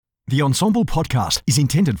The Ensemble podcast is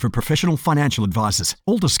intended for professional financial advisors.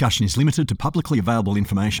 All discussion is limited to publicly available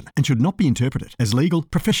information and should not be interpreted as legal,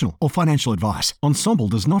 professional, or financial advice. Ensemble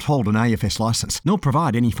does not hold an AFS license nor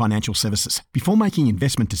provide any financial services. Before making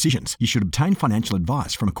investment decisions, you should obtain financial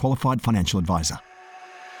advice from a qualified financial advisor.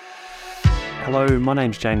 Hello, my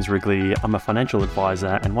name's James Wrigley. I'm a financial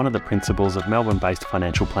advisor and one of the principals of Melbourne-based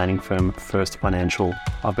financial planning firm First Financial.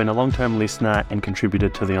 I've been a long-term listener and contributor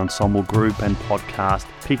to the Ensemble group and podcast,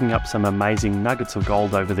 picking up some amazing nuggets of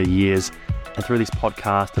gold over the years. And through this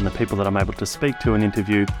podcast and the people that I'm able to speak to and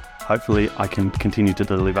interview, hopefully I can continue to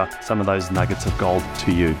deliver some of those nuggets of gold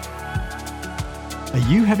to you.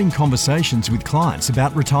 Are you having conversations with clients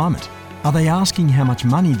about retirement? Are they asking how much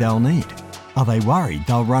money they'll need? Are they worried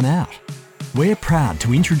they'll run out? We're proud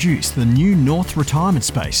to introduce the new North Retirement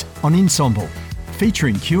Space on Ensemble,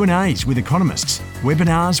 featuring Q&As with economists,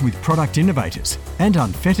 webinars with product innovators, and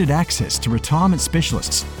unfettered access to retirement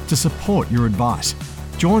specialists to support your advice.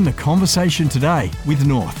 Join the conversation today with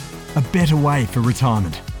North, a better way for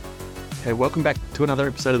retirement. Okay, welcome back to another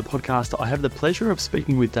episode of the podcast. I have the pleasure of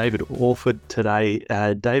speaking with David Orford today.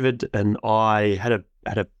 David and I had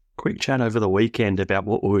a quick chat over the weekend about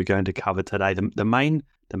what we were going to cover today. The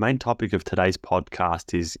main topic of today's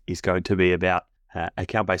podcast is going to be about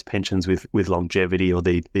account-based pensions with longevity, or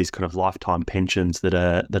these kind of lifetime pensions that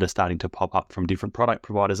are starting to pop up from different product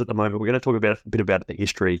providers at the moment. We're going to talk about a bit about the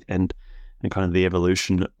history and kind of the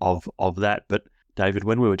evolution of that. But David,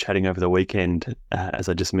 when we were chatting over the weekend, as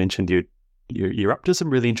I just mentioned, you're up to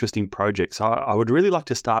some really interesting projects. I would really like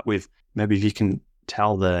to start with maybe if you can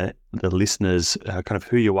tell the listeners kind of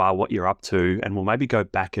who you are, what you're up to, and we'll maybe go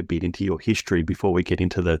back a bit into your history before we get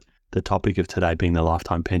into the topic of today being the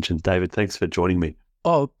lifetime pensions. David, thanks for joining me.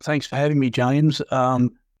 Oh, thanks for having me, James.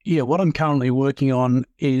 What I'm currently working on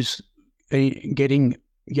is getting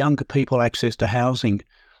younger people access to housing.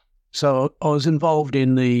 So I was involved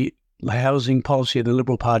in the housing policy of the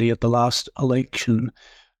Liberal Party at the last election,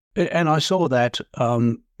 and I saw that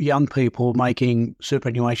young people making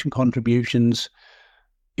superannuation contributions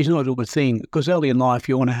is not a good thing, because early in life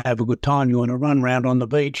you want to have a good time. You want to run around on the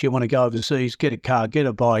beach, you want to go overseas, get a car, get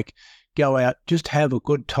a bike, go out, just have a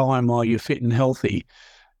good time while you're fit and healthy.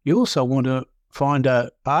 You also want to find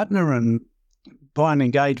a partner and buy an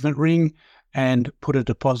engagement ring and put a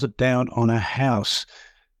deposit down on a house.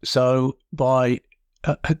 So by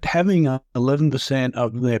having 11%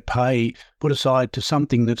 of their pay put aside to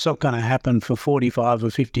something that's not going to happen for 45 or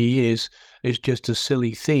 50 years is just a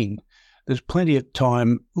silly thing. There's plenty of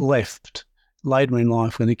time left later in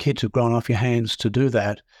life when the kids have grown off your hands to do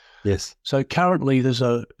that. Yes. So currently there's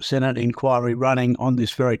a Senate inquiry running on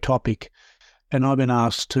this very topic, and I've been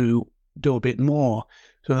asked to do a bit more.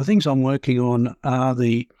 So the things I'm working on are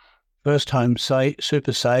the First Home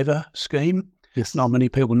Super Saver scheme. Yes. Not many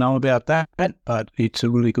people know about that, but it's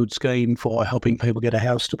a really good scheme for helping people get a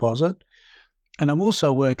house deposit. And I'm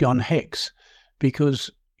also working on HECS,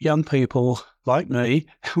 because young people like me,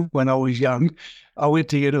 when I was young, I went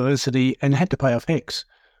to university and had to pay off HECS.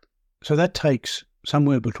 So that takes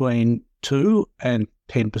somewhere between 2 and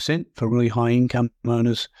 10% for really high income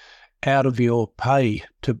earners out of your pay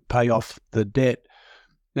to pay off the debt.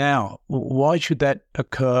 Now, why should that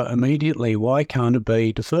occur immediately? Why can't it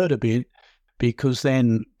be deferred a bit? Because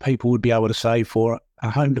then people would be able to save for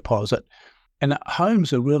a home deposit. And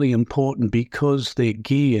homes are really important because they're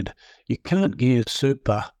geared. You can't gear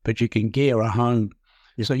super, but you can gear a home.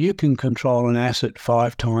 Yes. So you can control an asset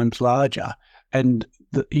 5 times larger, and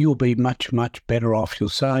you'll be much, much better off. You'll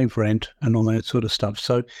save rent and all that sort of stuff.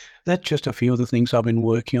 So that's just a few of the things I've been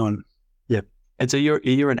working on. Yeah. And so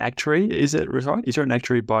you're an actuary, is it right? Is you an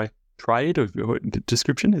actuary by trade or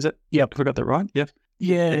description, is it? Yep. Have I got that right? Yeah.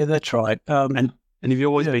 Yeah, that's right. And have you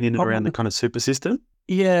always been in and around the kind of super system?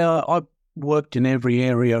 Yeah, I've worked in every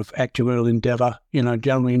area of actuarial endeavour,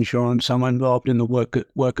 general insurance. I'm involved in the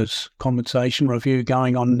workers' compensation review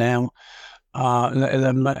going on now.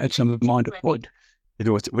 It's a minefield.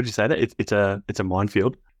 What did you say that? It's a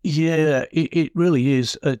minefield? Yeah, it really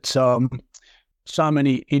is. It's so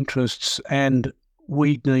many interests, and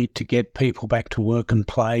we need to get people back to work and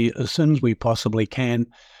play as soon as we possibly can.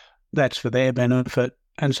 That's for their benefit.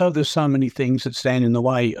 And so there's so many things that stand in the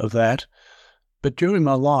way of that. But during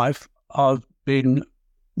my life, I've been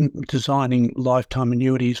designing lifetime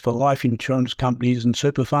annuities for life insurance companies and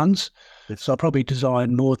super funds. Yes. So I probably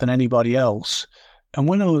designed more than anybody else. And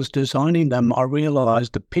when I was designing them, I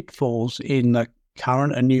realised the pitfalls in the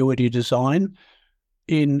current annuity design.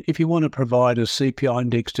 If you want to provide a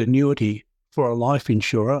CPI-indexed annuity for a life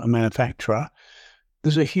insurer, a manufacturer,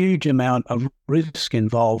 there's a huge amount of risk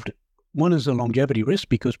involved. One is the longevity risk,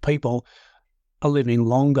 because people are living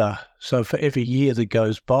longer. So for every year that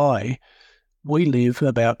goes by, we live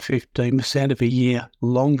about 15% of a year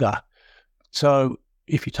longer. So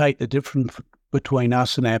if you take the difference between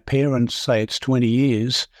us and our parents, say it's 20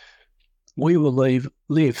 years, we will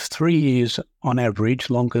live 3 years on average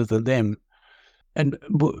longer than them. And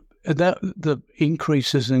that the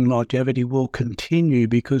increases in longevity will continue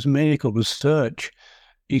because medical research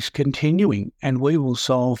is continuing, and we will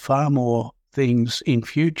solve far more things in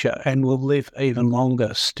future and will live even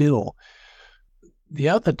longer still. The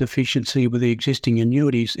other deficiency with the existing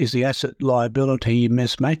annuities is the asset liability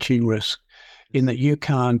mismatching risk, in that you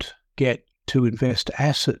can't get to invest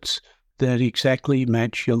assets that exactly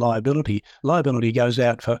match your liability. Liability goes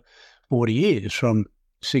out for 40 years, from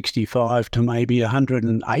 65 to maybe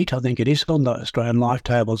 108, I think it is, on the Australian life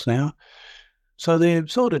tables now. So they're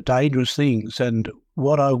sort of dangerous things. And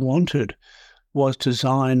what I wanted was to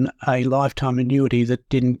design a lifetime annuity that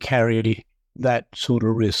didn't carry that sort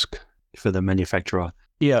of risk. For the manufacturer.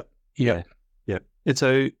 Yeah. And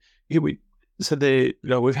so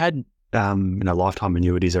we've had lifetime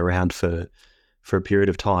annuities around for a period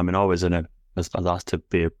of time, and I was asked to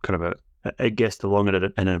be a guest along at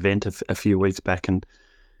an event a few weeks back, and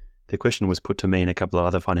the question was put to me and a couple of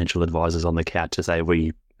other financial advisors on the couch to say, were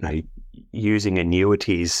you using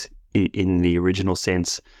annuities in the original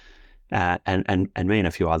sense? And me and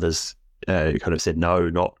a few others kind of said no,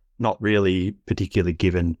 not really, particularly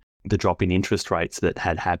given the drop in interest rates that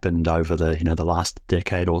had happened over the last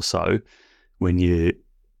decade or so, when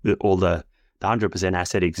all the 100%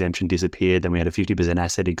 asset exemption disappeared, then we had a 50%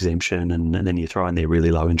 asset exemption, and then you throw in their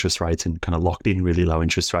really low interest rates and kind of locked in really low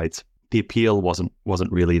interest rates. The appeal wasn't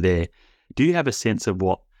really there. Do you have a sense of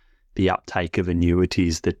what the uptake of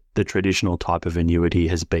annuities, the traditional type of annuity,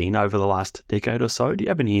 has been over the last decade or so? Do you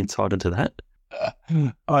have any insight into that?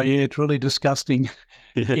 Oh, yeah, it's really disgusting.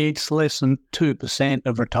 It's less than 2%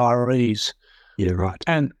 of retirees. Yeah, right.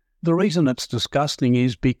 And the reason it's disgusting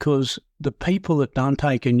is because the people that don't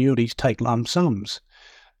take annuities take lump sums,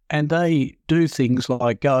 and they do things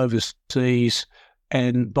like go overseas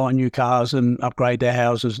and buy new cars and upgrade their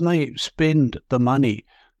houses, and they spend the money.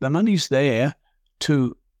 The money's there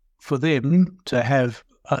for them to have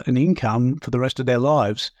an income for the rest of their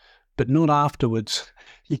lives, but not afterwards.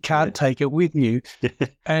 You can't take it with you.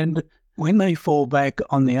 And when they fall back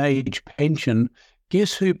on the age pension,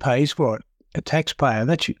 guess who pays for it? A taxpayer.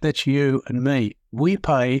 That's you and me. We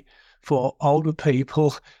pay for older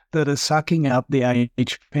people that are sucking up the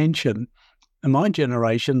age pension. And my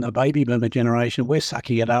generation, the baby boomer generation, we're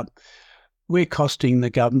sucking it up. We're costing the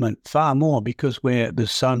government far more because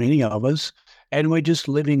there's so many of us, and we're just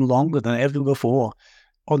living longer than ever before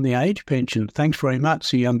on the age pension. Thanks very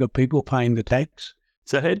much, the younger people paying the tax.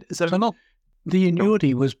 The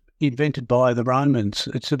annuity was invented by the Romans.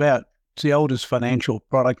 It's the oldest financial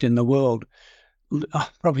product in the world,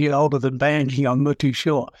 probably older than banking, I'm not too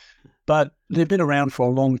sure. But they've been around for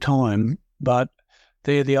a long time, but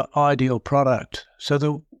they're the ideal product.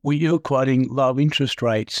 So you're quoting low interest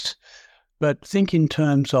rates, but think in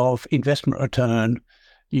terms of investment return.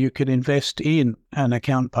 You could invest in an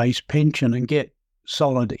account-based pension and get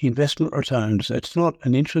solid investment returns. It's not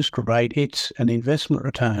an interest rate, it's an investment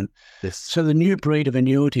return. Yes. So the new breed of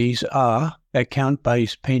annuities are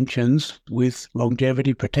account-based pensions with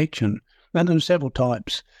longevity protection. And there's several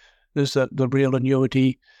types. There's the real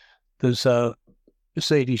annuity, there's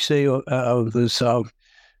CDC, or there's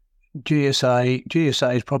GSA.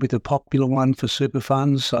 GSA is probably the popular one for super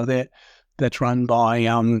funds. So that's run by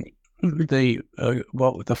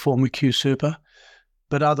the former Q Super.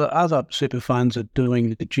 But other super funds are doing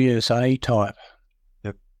the GSA type.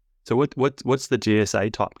 Yep. So what's the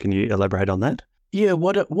GSA type? Can you elaborate on that? Yeah,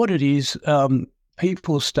 what it is,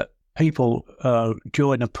 people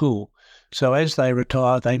join a pool. So as they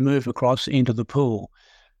retire, they move across into the pool,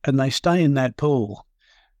 and they stay in that pool.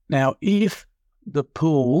 Now, if the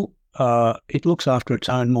pool it looks after its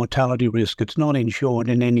own mortality risk, it's not insured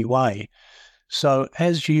in any way. So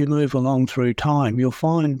as you move along through time, you'll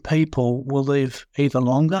find people will live either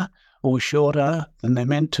longer or shorter than they're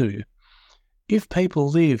meant to. If people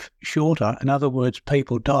live shorter, in other words,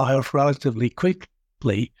 people die off relatively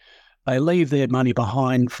quickly, they leave their money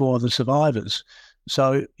behind for the survivors.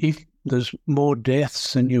 So if there's more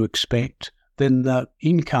deaths than you expect, then the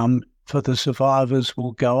income for the survivors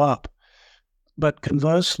will go up. But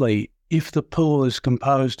conversely, if the pool is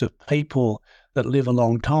composed of people that live a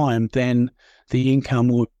long time, then the income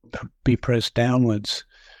will be pressed downwards.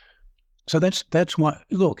 So that's why,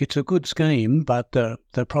 look, it's a good scheme, but there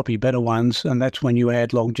are probably better ones, and that's when you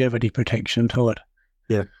add longevity protection to it.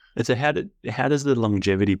 Yeah. And so how does the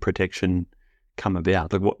longevity protection come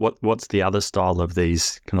about? Like what's the other style of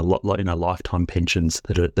these kind of lifetime pensions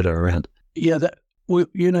that are around? Yeah,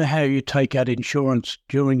 you know how you take out insurance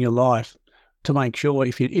during your life to make sure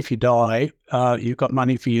if you die, you've got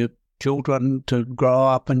money for your children to grow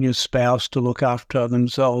up and your spouse to look after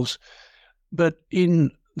themselves. But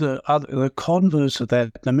in the converse of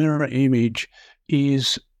that, the mirror image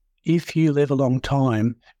is if you live a long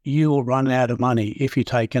time, you will run out of money if you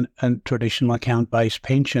take a traditional account-based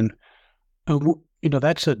pension. And,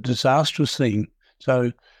 that's a disastrous thing.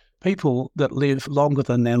 So people that live longer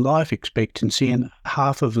than their life expectancy, and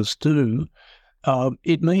half of us do,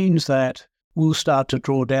 it means that we'll start to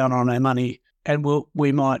draw down on our money, and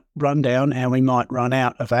we might run down, and we might run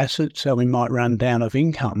out of assets, and we might run down of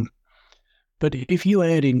income. But if you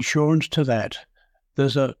add insurance to that,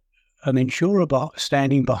 there's an insurer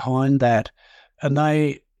standing behind that, and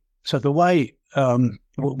so the way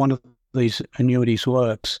one of these annuities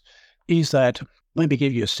works is that, let me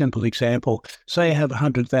give you a simple example. Say you have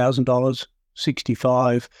 $100,000,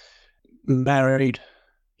 65, married,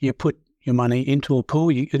 you put your money into a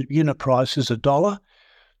pool, unit price is $1,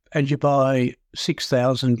 and you buy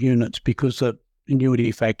 6,000 units because the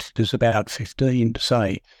annuity factor is about 15,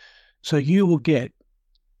 say. So you will get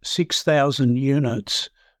 6,000 units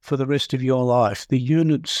for the rest of your life. The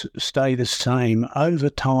units stay the same over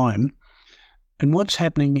time. And what's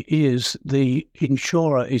happening is the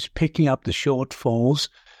insurer is picking up the shortfalls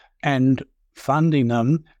and funding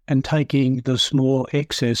them and taking the small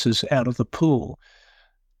excesses out of the pool.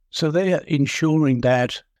 So they're ensuring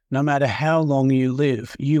that no matter how long you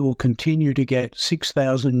live, you will continue to get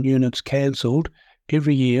 6,000 units cancelled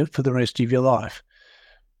every year for the rest of your life.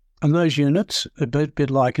 And those units, a bit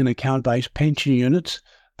like an account-based pension units,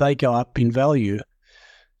 they go up in value.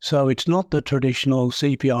 So it's not the traditional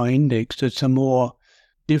CPI index, it's a more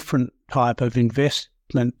different type of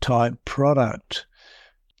investment type product.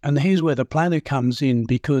 And here's where the planner comes in,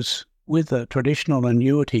 because with a traditional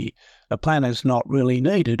annuity, a planner is not really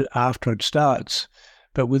needed after it starts.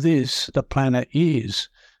 But with this, the planner is,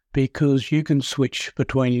 because you can switch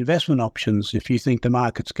between investment options. If you think the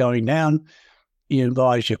market's going down, you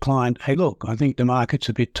advise your client, hey, look, I think the market's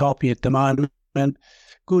a bit toppy at the moment.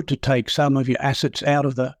 Good to take some of your assets out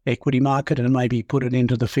of the equity market and maybe put it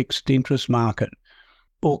into the fixed interest market,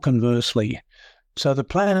 or conversely. So the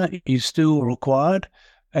planner is still required,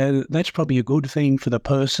 and that's probably a good thing for the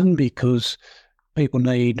person, because people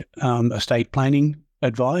need estate planning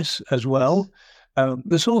advice as well.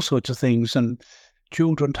 There's all sorts of things, and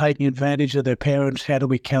children taking advantage of their parents, how do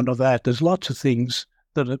we counter that? There's lots of things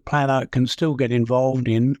that a planner can still get involved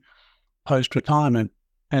in post-retirement.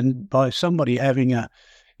 And by somebody having a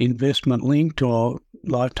investment linked or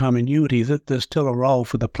lifetime annuity, that there's still a role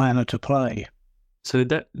for the planner to play. So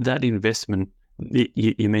that investment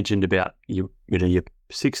you mentioned about your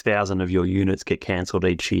 6,000 of your units get cancelled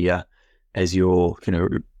each year as you're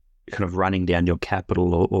kind of running down your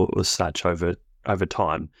capital or such over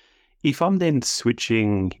time. If I'm then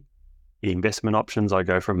switching the investment options, I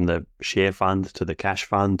go from the share fund to the cash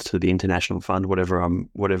fund to the international fund, whatever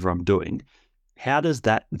I'm doing. How does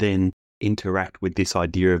that then interact with this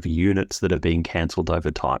idea of units that are being cancelled over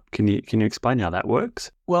time? Can you explain how that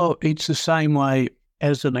works? Well, it's the same way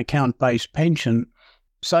as an account-based pension.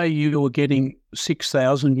 Say you were getting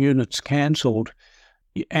 6,000 units cancelled,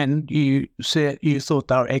 and you thought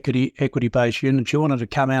they were equity-based units. You wanted to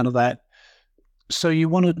come out of that, so you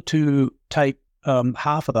wanted to take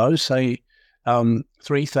half of those, say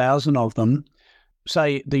 3,000 of them.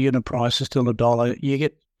 Say the unit price is still $1, you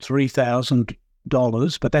get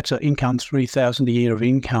 $3,000, but that's an income, 3,000 a year of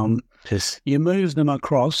income. Yes. You move them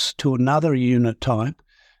across to another unit type.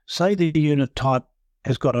 Say the unit type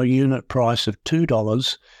has got a unit price of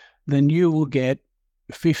 $2, then you will get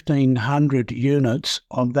 1,500 units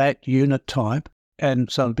of that unit type,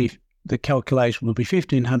 and so the calculation will be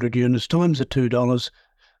 1,500 units times the $2.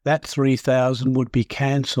 That 3,000 would be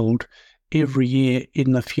cancelled every year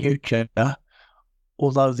in the future,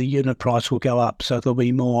 although the unit price will go up, so there'll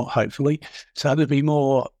be more, hopefully. So there'll be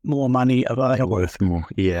more money available. Worth more.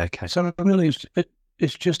 Yeah, okay. So really,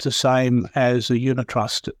 it's just the same as a unit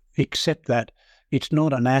trust, except that it's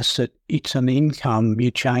not an asset, it's an income.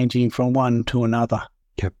 You're changing from one to another.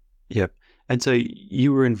 Yep. And so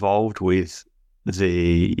you were involved with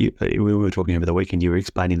we were talking over the weekend, you were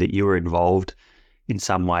explaining that you were involved in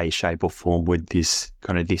some way, shape or form with this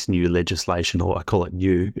new legislation, or I call it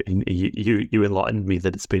new, and you enlightened me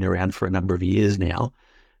that it's been around for a number of years now.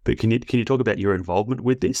 But can you talk about your involvement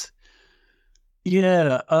with this?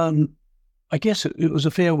 Yeah, I guess it was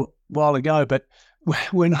a fair while ago, but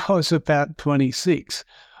when I was about 26,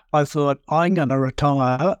 I thought, I'm going to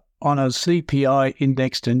retire on a CPI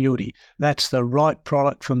indexed annuity. That's the right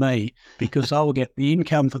product for me because I'll get the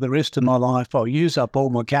income for the rest of my life. I'll use up all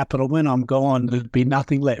my capital. When I'm gone, there'll be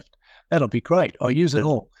nothing left. That'll be great. I'll use it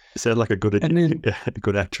all. Sounds like a good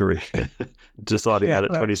actuary deciding that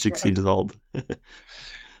at 26 years old.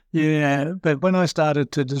 Yeah, but when I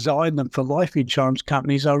started to design them for life insurance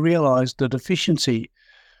companies, I realised the deficiency.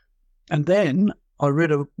 And then I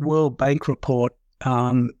read a World Bank report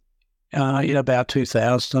in about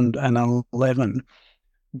 2011.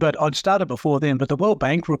 But I'd started before then, but the World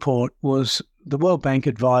Bank report was the World Bank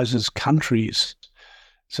advises countries.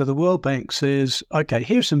 So the World Bank says, okay,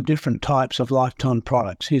 here's some different types of lifetime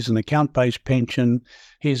products. Here's an account-based pension.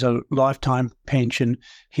 Here's a lifetime pension.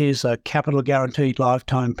 Here's a capital guaranteed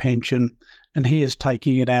lifetime pension. And here's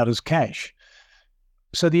taking it out as cash.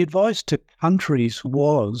 So the advice to countries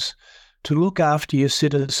was to look after your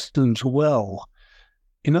citizens well.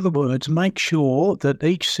 In other words, make sure that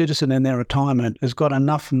each citizen in their retirement has got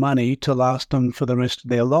enough money to last them for the rest of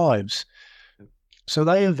their lives. So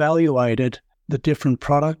they evaluated the different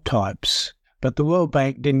product types, but the World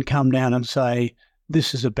Bank didn't come down and say,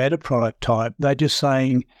 this is a better product type. They're just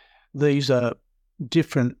saying these are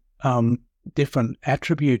different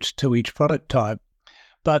attributes to each product type.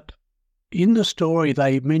 But in the story,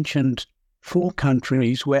 they mentioned 4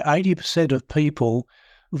 countries where 80% of people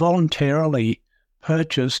voluntarily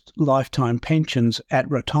purchased lifetime pensions at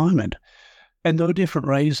retirement. And there were different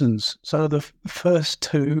reasons. So the first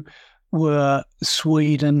 2 were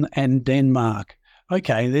Sweden and Denmark.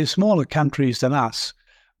 Okay, they're smaller countries than us,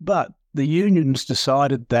 but the unions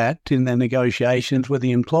decided that in their negotiations with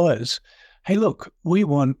the employers, hey, look, we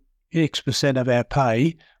want X% of our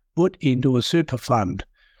pay put into a super fund.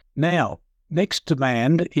 Now, next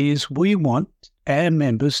demand is we want our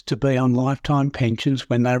members to be on lifetime pensions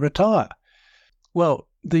when they retire. Well,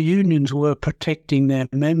 the unions were protecting their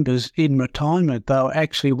members in retirement. They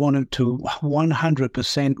actually wanted to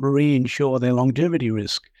 100% reinsure their longevity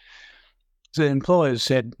risk. So the employers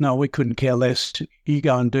said, no, we couldn't care less. You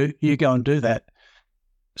go and do that.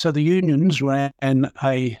 So the unions ran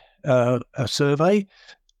a survey.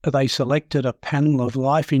 They selected a panel of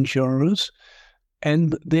life insurers,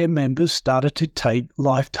 and their members started to take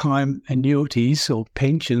lifetime annuities or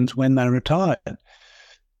pensions when they retired.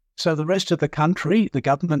 So the rest of the country, the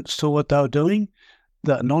government saw what they were doing,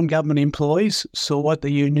 the non-government employees saw what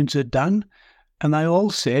the unions had done, and they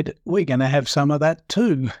all said, we're going to have some of that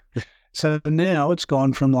too. So now it's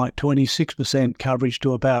gone from like 26% coverage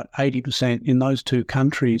to about 80% in those 2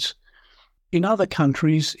 countries. In other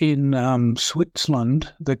countries, in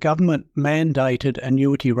Switzerland, the government mandated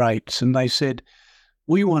annuity rates, and they said,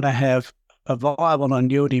 we want to have a viable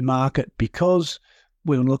annuity market because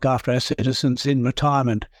we'll look after our citizens in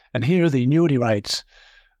retirement. And here are the annuity rates.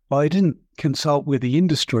 Well, I didn't consult with the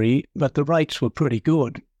industry, but the rates were pretty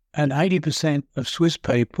good. And 80% of Swiss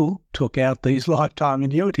people took out these lifetime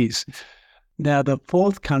annuities. Now, the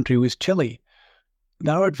 4th country was Chile.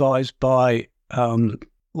 They were advised by one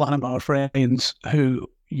of my friends who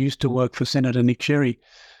used to work for Senator Nick Sherry.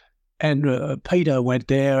 And Peter went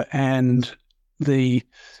there and he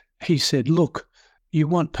said, look, you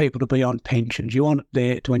want people to be on pensions. You want it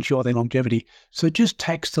there to ensure their longevity. So just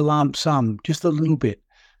tax the lump sum, just a little bit.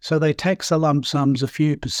 So they tax the lump sums a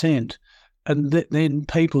few percent, and then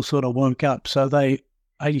people sort of woke up. So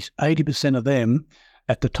 80% of them,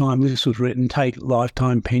 at the time this was written, take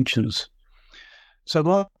lifetime pensions. So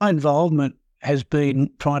my involvement has been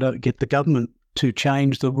trying to get the government to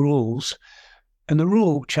change the rules. And the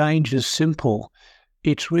rule change is simple.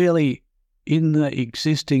 It's really in the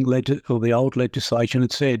existing or the old legislation,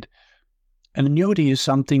 it said an annuity is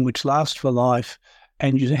something which lasts for life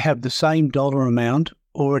and you have the same dollar amount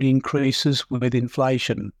or it increases with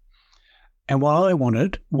inflation. And what I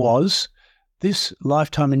wanted was this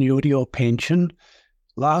lifetime annuity or pension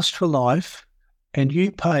lasts for life and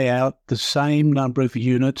you pay out the same number of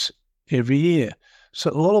units every year. So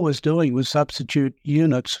all I was doing was substitute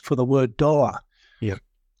units for the word dollar. Yeah.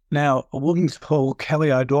 Now, a woman called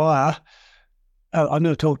Kelly O'Dwyer, I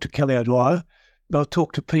never talked to Kelly O'Dwyer, but I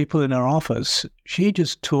talked to people in her office. She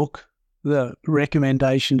just took the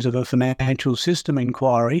recommendations of a financial system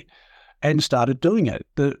inquiry and started doing it.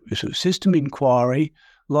 The system inquiry,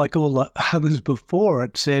 like all the others before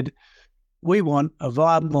it, said, we want a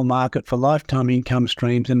viable market for lifetime income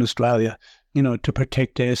streams in Australia, to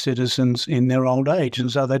protect our citizens in their old age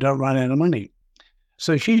and so they don't run out of money.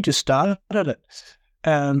 So she just started it.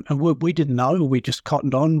 And we didn't know. We just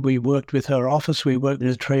cottoned on. We worked with her office. We worked with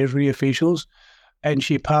the Treasury officials. And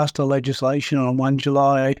she passed the legislation on 1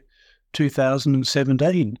 July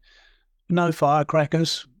 2017. No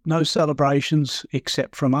firecrackers, no celebrations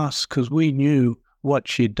except from us because we knew what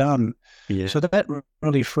she'd done. Yeah. So that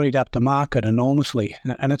really freed up the market enormously.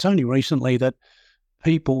 And it's only recently that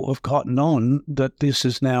people have gotten on that this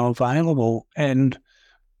is now available and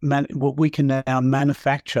we can now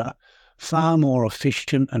manufacture far more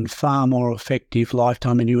efficient and far more effective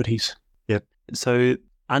lifetime annuities. Yep. So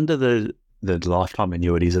under the lifetime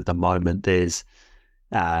annuities at the moment, there's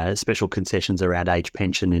special concessions around age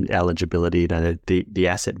pension and eligibility. The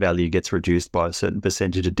asset value gets reduced by a certain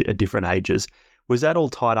percentage at different ages. Was that all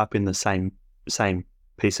tied up in the same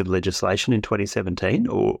piece of legislation in 2017,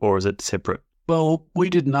 or is it separate? Well, we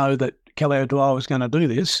didn't know that Kelly O'Dwyer was going to do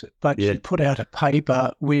this, but she put out a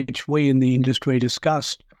paper which we in the industry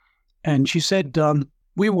discussed, and she said,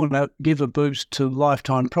 we want to give a boost to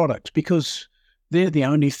lifetime products because they're the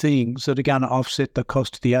only things that are going to offset the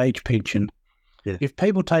cost of the age pension. Yeah. If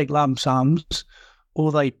people take lump sums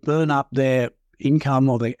or they burn up their income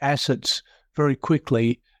or their assets very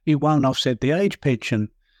quickly, it won't offset the age pension.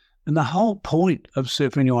 And the whole point of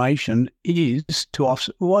superannuation is to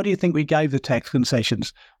offset. Why do you think we gave the tax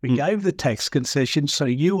concessions? We gave the tax concessions so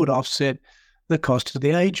you would offset the cost of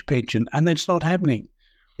the age pension, and that's not happening.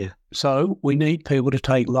 Yeah. So we need people to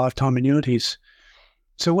take lifetime annuities.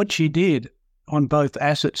 So what she did on both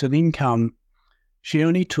assets and income, she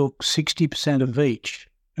only took 60% of each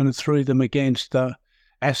and threw them against the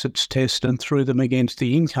assets test and threw them against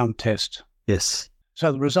the income test. Yes.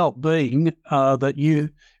 So the result being that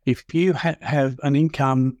if you have an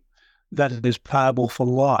income that is payable for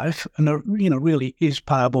life, and really is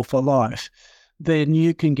payable for life, then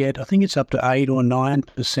you can get, I think it's up to 8 or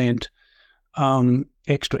 9%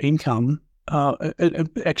 extra income.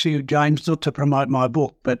 Actually, James, not to promote my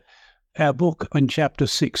book, but our book in Chapter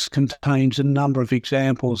 6 contains a number of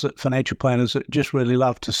examples that financial planners just really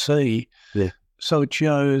love to see. Yeah. So it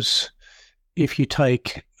shows if you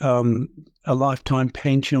take a lifetime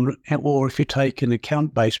pension or if you take an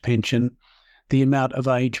account-based pension, the amount of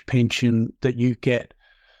age pension that you get.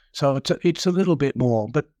 So it's a little bit more,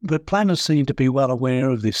 but planners seem to be well aware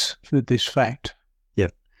of this fact.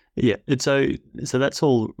 Yeah. And so that's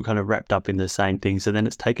all kind of wrapped up in the same thing. So then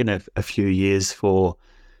it's taken a few years for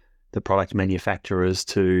the product manufacturers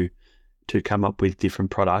to come up with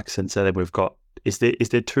different products. And so then we've got, is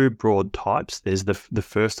there two broad types? There's the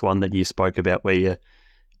first one that you spoke about where you're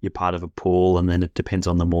part of a pool, and then it depends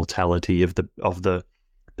on the mortality of the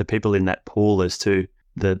people in that pool as to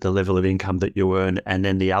the level of income that you earn. And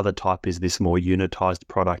then the other type is this more unitized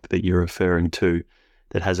product that you're referring to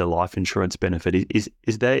that has a life insurance benefit.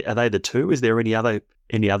 Are they the two? Is there any other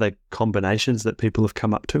combinations that people have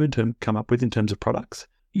come up with in terms of products?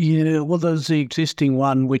 Yeah, well, there's the existing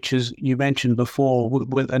one, which is you mentioned before,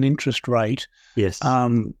 with an interest rate. Yes.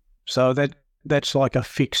 So that's like a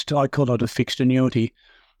fixed. I call it a fixed annuity.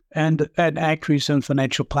 And actuaries and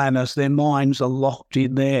financial planners, their minds are locked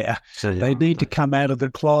in there. So, they need to come out of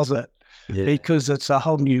the closet because it's a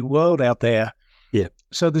whole new world out there. Yeah.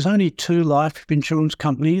 So there's only 2 life insurance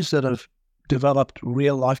companies that have developed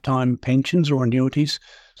real lifetime pensions or annuities.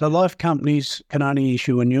 So life companies can only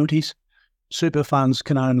issue annuities. Super funds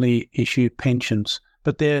can only issue pensions,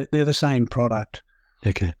 but they're the same product.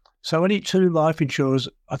 Okay. So only 2 life insurers.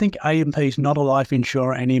 I think AMP is not a life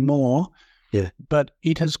insurer anymore. Yeah. But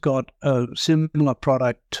it has got a similar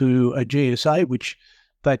product to a GSA, which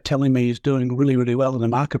they're telling me is doing really, really well in the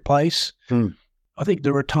marketplace. I think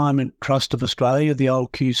the Retirement Trust of Australia, the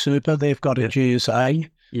old Q Super, they've got a GSA.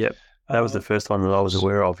 Yep. That was the first one that I was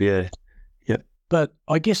aware of, yeah. Yep. But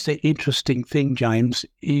I guess the interesting thing, James,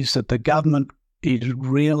 is that the government is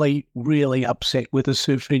really, really upset with the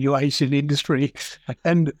superannuation industry.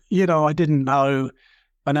 And, I didn't know.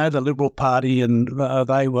 I know the Liberal Party and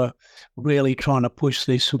they were really trying to push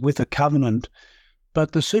this with a covenant,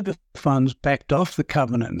 but the super funds backed off the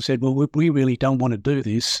covenant and said, well, we really don't want to do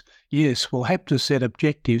this. Yes, we'll have to set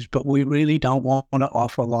objectives, but we really don't want to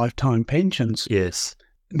offer lifetime pensions. Yes.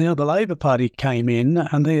 Now the Labor Party came in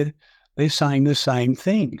and they're saying the same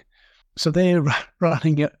thing. So they're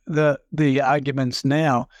running the arguments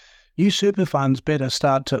now. You super funds better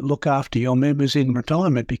start to look after your members in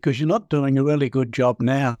retirement because you're not doing a really good job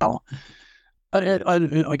now.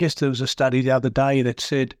 I guess there was a study the other day that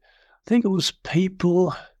said, I think it was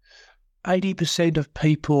 80% of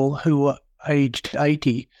people who were aged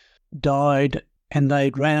 80 died and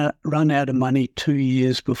they'd run out of money 2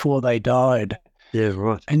 years before they died. Yeah,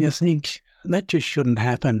 right. And you think, that just shouldn't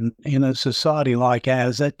happen in a society like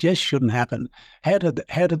ours. That just shouldn't happen. How did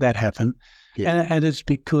that happen? Yeah. And it's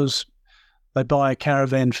because they buy a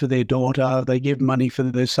caravan for their daughter, they give money for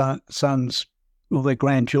their sons or their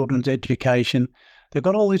grandchildren's education. They've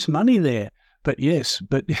got all this money there. But yes,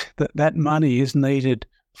 but that money is needed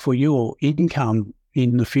for your income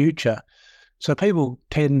in the future. So people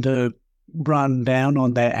tend to run down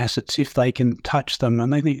on their assets if they can touch them,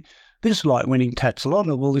 and they think this is like winning tax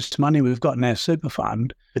lotto. Well, this money we've got in our super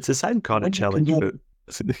fund. It's the same kind of challenge.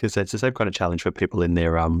 It's the same kind of challenge for people in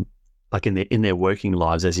their like in their working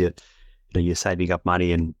lives as you're saving up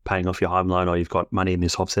money and paying off your home loan, or you've got money in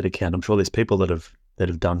this offset account. I'm sure there's people that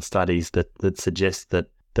have done studies that suggest that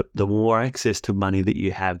the more access to money that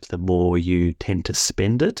you have, the more you tend to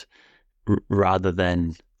spend it, rather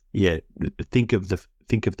than think of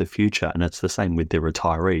the future. And it's the same with the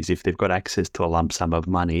retirees. If they've got access to a lump sum of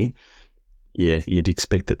money, you'd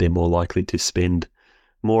expect that they're more likely to spend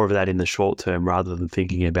more of that in the short term rather than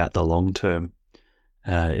thinking about the long term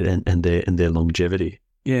and their longevity.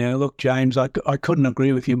 Yeah, look, James, I couldn't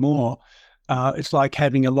agree with you more. It's like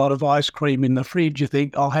having a lot of ice cream in the fridge. You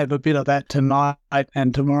think, I'll have a bit of that tonight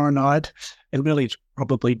and tomorrow night. It really is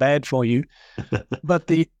probably bad for you. But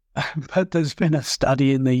there's been a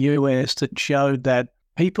study in the US that showed that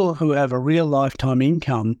people who have a real lifetime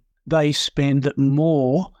income, they spend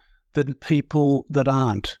more than people that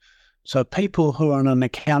aren't. So people who are on an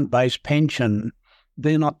account-based pension,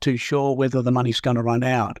 they're not too sure whether the money's going to run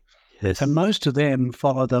out. Yes. And most of them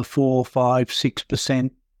follow the 4, 5,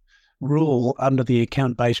 6% rule under the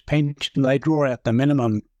account-based pension. They draw out the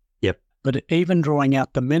minimum. Yep. But even drawing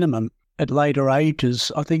out the minimum at later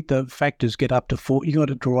ages, I think the factors get up to 4. You got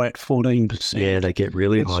to draw out 14%. Yeah, they get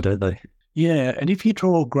really high, don't they? Yeah, and if you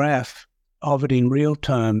draw a graph of it in real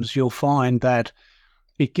terms, you'll find that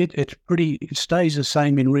it stays the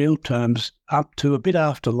same in real terms up to a bit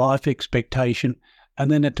after life expectation, and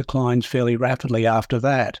then it declines fairly rapidly after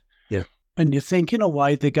that. Yeah. And you think, in a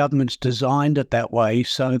way, the government's designed it that way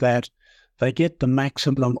so that they get the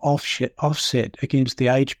maximum offset against the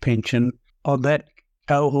age pension on that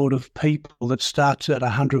cohort of people that starts at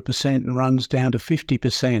 100% and runs down to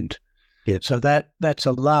 50%. Yeah. So that's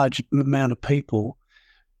a large amount of people,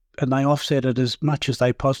 and they offset it as much as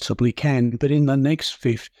they possibly can. But in the next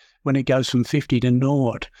fifth, when it goes from 50 to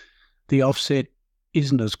 0, the offset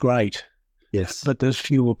isn't as great. Yes. But there's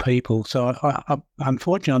fewer people. So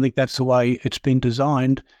unfortunately, I think that's the way it's been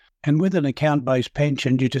designed. And with an account-based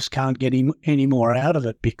pension, you just can't get any more out of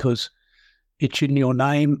it because it's in your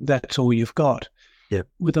name. That's all you've got. Yeah.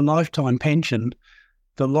 With a lifetime pension,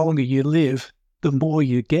 the longer you live, the more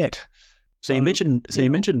you get. So you mentioned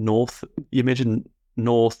North. You mentioned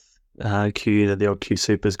North Q. The old Q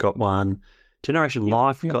Super's got one. Generation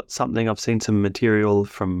Life got something. I've seen some material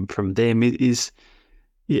from them.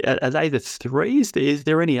 Are they the three? Is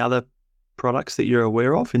there any other products that you're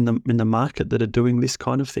aware of in the market that are doing this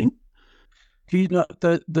kind of thing? You know,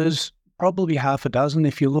 there's probably half a dozen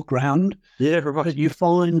if you look round. Yeah, right. But you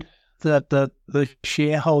find that the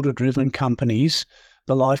shareholder-driven companies,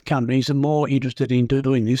 the life companies, are more interested in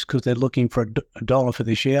doing this because they're looking for a dollar for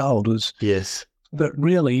the shareholders. Yes. But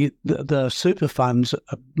really, the super funds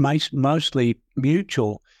are mostly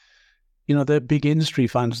mutual. You know, the big industry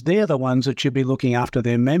funds, they're the ones that should be looking after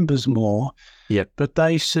their members more. Yep. But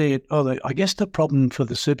they see it, I guess the problem for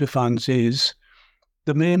the super funds is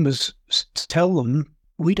the members tell them,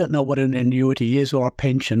 we don't know what an annuity is or a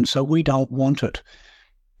pension, so we don't want it.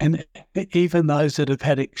 And even those that have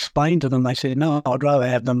had it explained to them, they say, no, I'd rather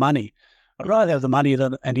have the money. I'd rather have the money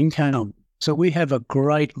than an income. So we have a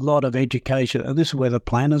great lot of education. And this is where the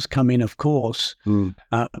planners come in, of course.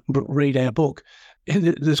 Read our book.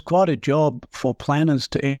 There's quite a job for planners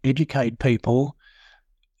to educate people.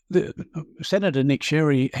 Senator Nick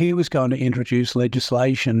Sherry, he was going to introduce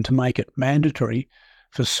legislation to make it mandatory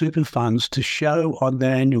for super funds to show on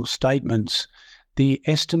their annual statements the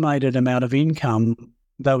estimated amount of income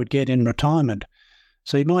they would get in retirement.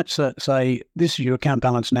 So you might say, this is your account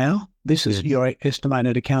balance now, this is your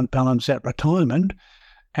estimated account balance at retirement,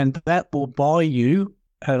 and that will buy you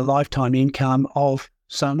a lifetime income of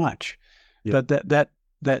so much. Yep. But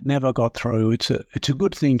that never got through. It's a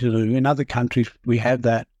good thing to do. In other countries, we have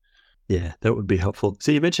that. Yeah, that would be helpful.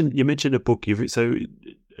 So you mentioned a book.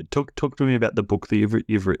 Talk to me about the book that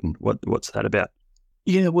you've written. What's that about?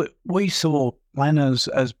 Yeah, we saw planners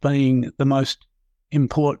as being the most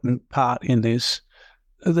important part in this.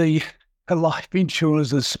 The life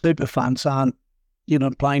insurers, the super funds aren't,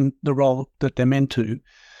 playing the role that they're meant to.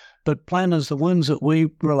 But planners, the ones that we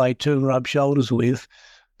relate to and rub shoulders with,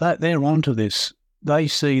 they're onto this. They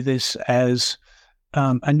see this as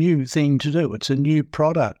a new thing to do. It's a new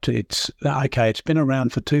product. It's been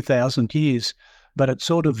around for 2,000 years, but it's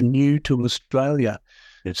sort of new to Australia.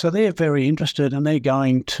 Yes. So they're very interested, and they're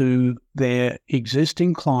going to their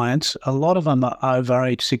existing clients. A lot of them are over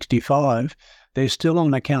age 65. they're still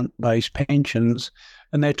on account-based pensions,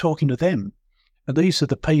 and they're talking to them. And these are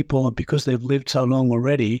the people, because they've lived so long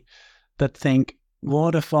already, that think,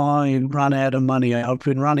 what if I run out of money? I've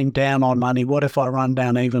been running down on money. What if I run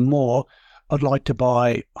down even more? I'd like to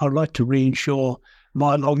reinsure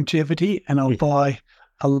my longevity, and I'll buy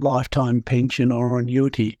a lifetime pension or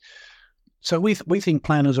annuity. So we think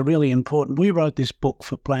planners are really important. We wrote this book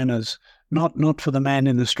for planners, not for the man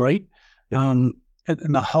in the street. And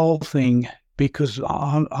the whole thing, because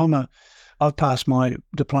I've passed my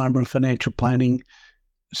diploma in financial planning.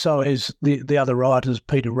 So as the other writers,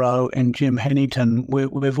 Peter Rowe and Jim Hennington,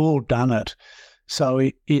 we've all done it. So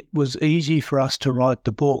it was easy for us to write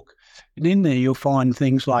the book. And in there you'll find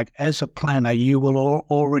things like, as a planner, you will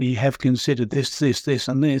already have considered this,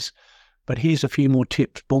 and this, but here's a few more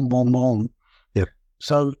tips, boom, boom, boom. Yep.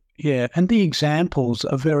 So, yeah, and the examples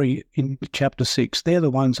are in chapter 6, they're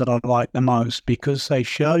the ones that I like the most, because they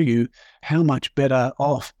show you how much better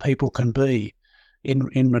off people can be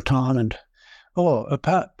in retirement. Or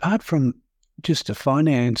apart from just the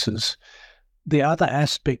finances, the other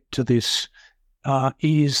aspect to this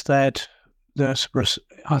is that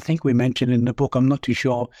I think we mentioned in the book, I'm not too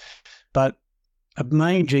sure, but a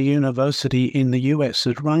major university in the US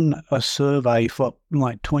has run a survey for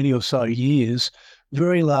like 20 or so years,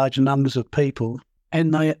 very large numbers of people,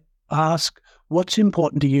 and they ask, what's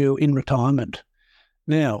important to you in retirement?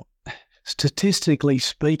 Now, statistically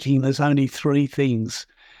speaking, there's only 3 things,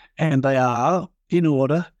 and they are, in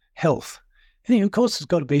order, health. And of course, it's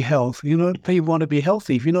got to be health. People want to be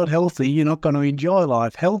healthy. If you're not healthy, you're not going to enjoy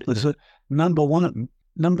life. Health is number 1.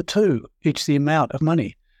 Number 2, it's the amount of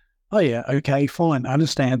money. Oh, yeah, okay, fine, I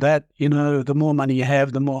understand that. The more money you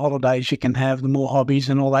have, the more holidays you can have, the more hobbies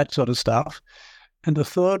and all that sort of stuff. And the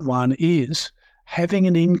third one is having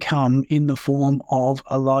an income in the form of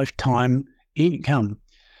a lifetime income.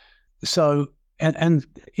 So, and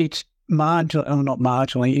it's not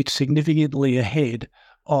marginally, it's significantly ahead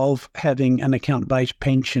of having an account-based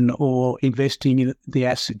pension or investing in the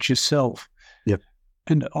assets yourself. Yep.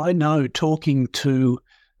 And I know, talking to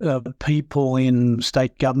people in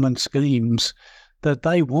state government schemes, that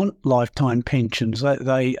they want lifetime pensions.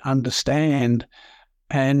 They understand,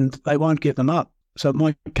 and they won't give them up. So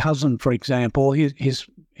my cousin, for example, he's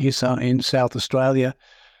in South Australia,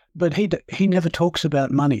 but he never talks about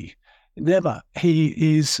money. Never.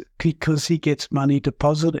 Because he gets money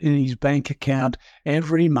deposited in his bank account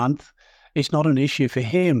every month. It's not an issue for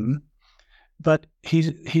him, but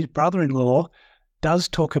his brother-in-law does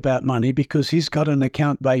talk about money, because he's got an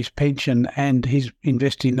account-based pension and he's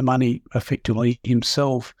investing the money effectively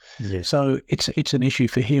himself. Yes. So it's an issue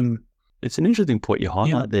for him. It's an interesting point you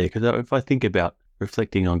highlight there, because if I think about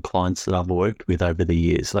reflecting on clients that I've worked with over the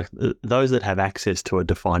years, like those that have access to a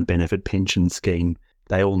defined benefit pension scheme,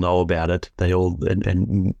 they all know about it. They all,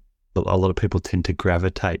 and a lot of people tend to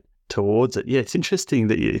gravitate towards it. Yeah, it's interesting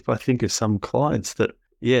that if I think of some clients that,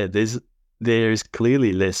 there is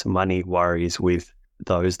clearly less money worries with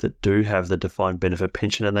those that do have the defined benefit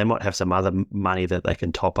pension, and they might have some other money that they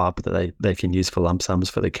can top up, that they can use for lump sums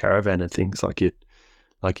for the caravan and things like you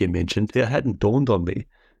mentioned. It hadn't dawned on me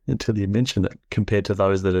until you mentioned it, compared to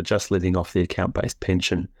those that are just living off the account-based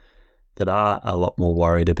pension, that are a lot more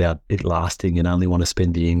worried about it lasting and only want to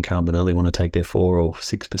spend the income and only want to take their 4 or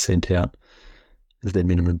 6% out as their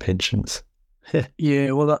minimum pensions.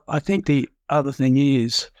 Yeah, well, I think the other thing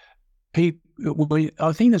is, I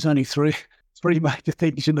think there's only three major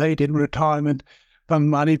things you need in retirement from a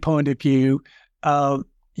money point of view.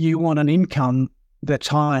 You want an income that's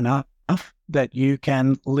high enough that you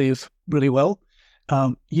can live really well.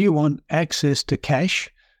 You want access to cash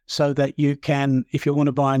so that you can, if you want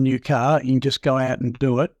to buy a new car, you can just go out and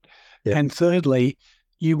do it. Yep. And thirdly,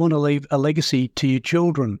 you want to leave a legacy to your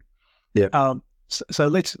children. Yeah. So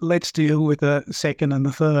let's deal with the second and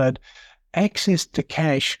the third. Access to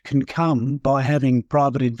cash can come by having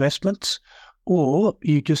private investments, or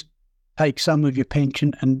you just take some of your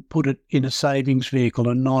pension and put it in a savings vehicle,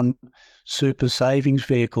 a non-super savings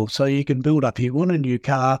vehicle. So you can build up. If you want a new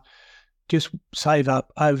car, just save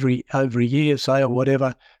up every year, say, or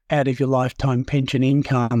whatever, out of your lifetime pension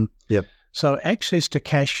income. Yep. So access to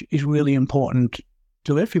cash is really important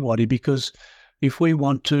to everybody, because if we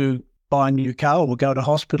want to buy a new car or go to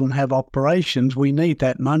hospital and have operations, we need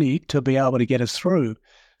that money to be able to get us through.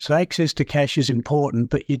 So access to cash is important,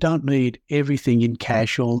 but you don't need everything in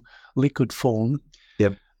cash or liquid form.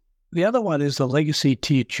 Yep. The other one is the legacy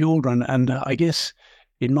to your children. And I guess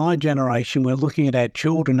in my generation, we're looking at our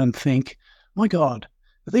children and think, my God,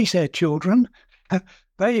 are these our children?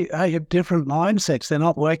 They have different mindsets. They're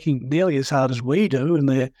not working nearly as hard as we do,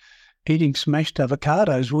 and eating smashed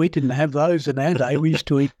avocados. We didn't have those in our day. We used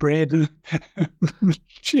to eat bread and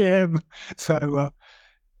jam. So,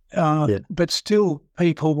 but still,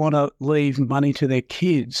 people want to leave money to their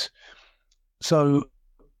kids. So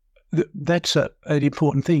that's an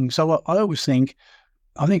important thing. So I always think,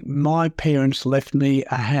 I think my parents left me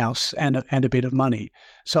a house and a bit of money.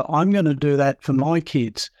 So I'm going to do that for my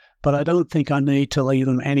kids, but I don't think I need to leave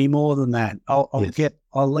them any more than that. I'll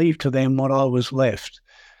leave to them what I was left.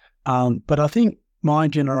 But I think my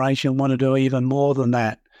generation want to do even more than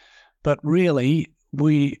that. But really,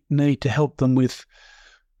 we need to help them with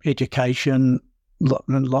education,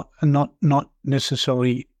 not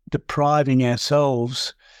necessarily depriving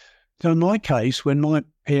ourselves. So in my case, when my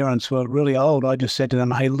parents were really old, I just said to them,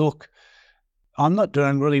 hey, look, I'm not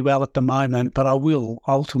doing really well at the moment, but I will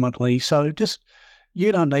ultimately. So just, I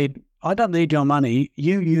don't need your money.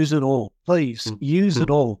 You use it all. Please use it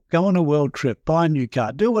all. Go on a world trip, buy a new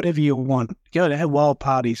car, do whatever you want, go to have wild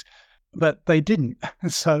parties. But they didn't.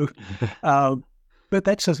 So, but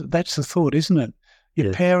that's the thought, isn't it?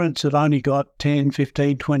 Your parents have only got 10,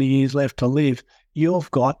 15, 20 years left to live. You've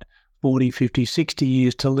got 40, 50, 60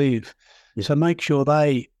 years to live. Yeah. So make sure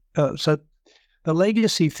so the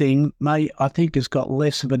legacy thing I think has got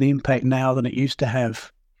less of an impact now than it used to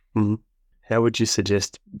have. Mm-hmm. How would you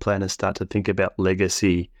suggest planners start to think about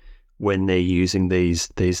legacy when they're using these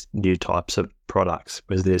new types of products?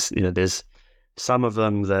 Because there's some of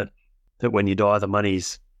them that when you die, the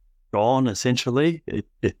money's gone. Essentially,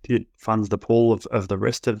 it funds the pool of the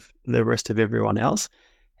rest of everyone else.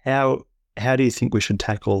 How do you think we should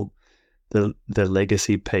tackle the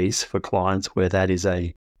legacy piece for clients where that is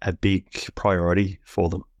a big priority for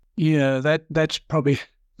them? Yeah, that's probably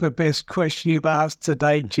the best question you've asked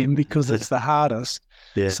today, Jim, because it's the hardest.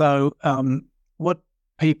 Yeah. So what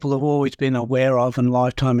people have always been aware of in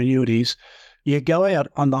lifetime annuities, you go out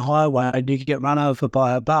on the highway and you get run over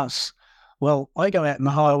by a bus. Well, I go out on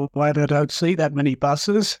the highway and I don't see that many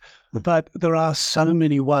buses, but there are so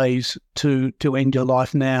many ways to end your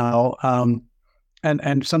life now.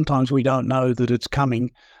 And sometimes we don't know that it's coming,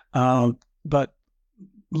 but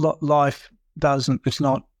life it's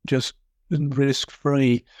not just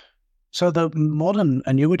risk-free. So the modern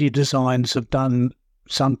annuity designs have done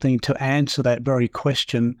something to answer that very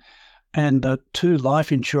question. And the two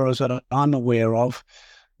life insurers that I'm aware of,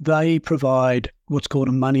 they provide what's called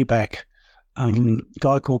a money back. A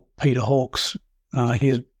guy called Peter Hawkes,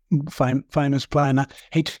 he's a famous planner,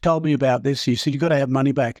 he told me about this. He said, you've got to have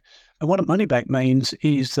money back. And what a money back means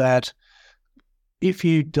is that if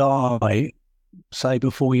you die, say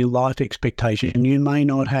before your life expectation, you may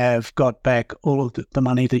not have got back all of the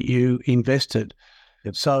money that you invested.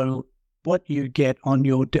 Yep. So what you get on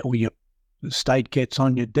your or your state gets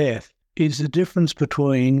on your death is the difference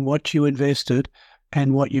between what you invested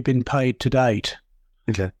and what you've been paid to date.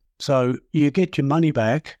 Okay. So you get your money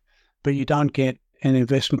back, but you don't get an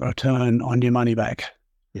investment return on your money back.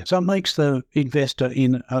 Yep. So it makes the investor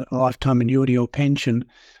in a lifetime annuity or pension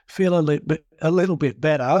feel a little bit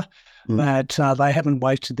better that they haven't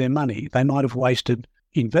wasted their money. They might have wasted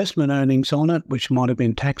investment earnings on it, which might have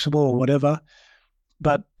been taxable or whatever,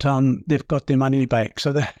 but they've got their money back.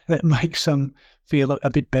 So that makes them feel a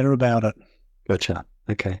bit better about it. Gotcha.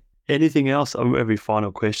 Okay. Anything else? Every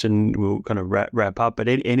final question, we'll kind of wrap up, but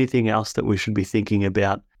anything else that we should be thinking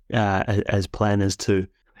about as planners to,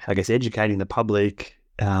 I guess, educating the public,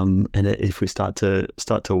 and if we start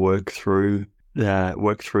to work through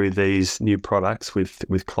these new products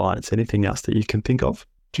with clients, anything else that you can think of?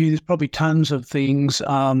 Gee, there's probably tons of things.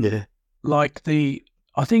 Like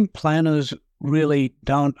I think planners really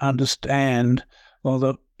don't understand,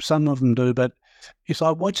 although some of them do, but it's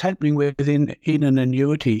like what's happening in an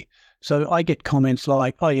annuity. So I get comments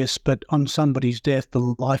like, oh yes, but on somebody's death,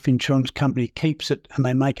 the life insurance company keeps it and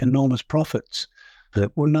they make enormous profits.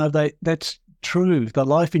 Yep. Well, no, that's true. The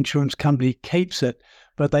life insurance company keeps it,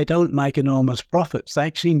 but they don't make enormous profits. They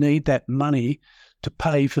actually need that money to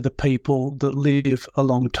pay for the people that live a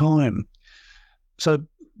long time. So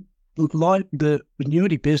like the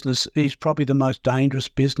annuity business is probably the most dangerous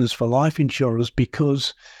business for life insurers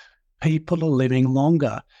because people are living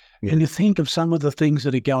longer. Yeah. And you think of some of the things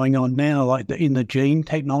that are going on now, like in the gene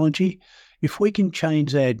technology, if we can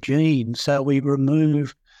change our genes so we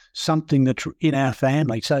remove something that's in our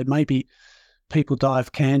family, so maybe people die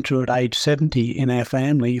of cancer at age 70 in our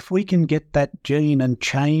family, if we can get that gene and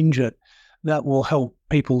change it, that will help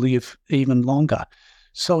people live even longer.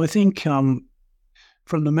 So I think from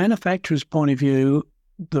the manufacturer's point of view,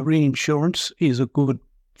 the reinsurance is a good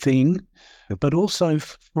thing, but also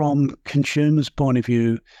from consumers' point of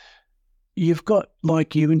view, you've got,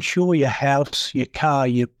 like, you insure your house, your car,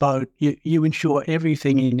 your boat, you insure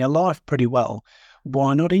everything in your life pretty well.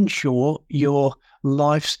 Why not insure your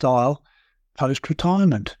lifestyle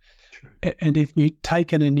post-retirement? And if you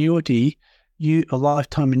take an annuity, a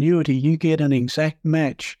lifetime annuity, you get an exact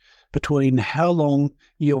match between how long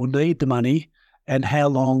you'll need the money and how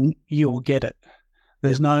long you'll get it.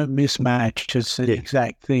 There's no mismatch. It's the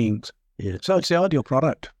exact things. Yeah. So it's the ideal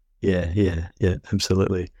product. Yeah,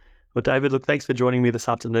 absolutely. Well, David, look, thanks for joining me this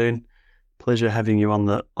afternoon. Pleasure having you on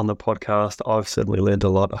the podcast. I've certainly learned a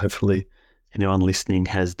lot. Hopefully anyone listening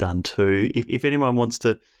has done too. If anyone wants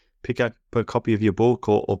to pick up a copy of your book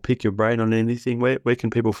or pick your brain on anything, where can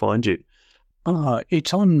people find you?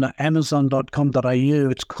 It's on amazon.com.au.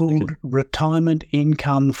 It's called Retirement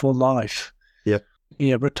Income for Life. Yep.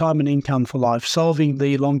 Yeah, Retirement Income for Life, solving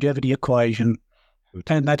the longevity equation. Good.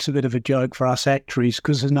 And that's a bit of a joke for us actuaries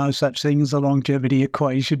because there's no such thing as a longevity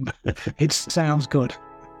equation. It sounds good.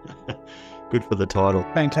 Good for the title.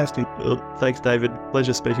 Fantastic. Well, thanks, David.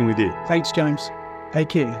 Pleasure speaking with you. Thanks, James. Take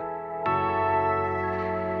care.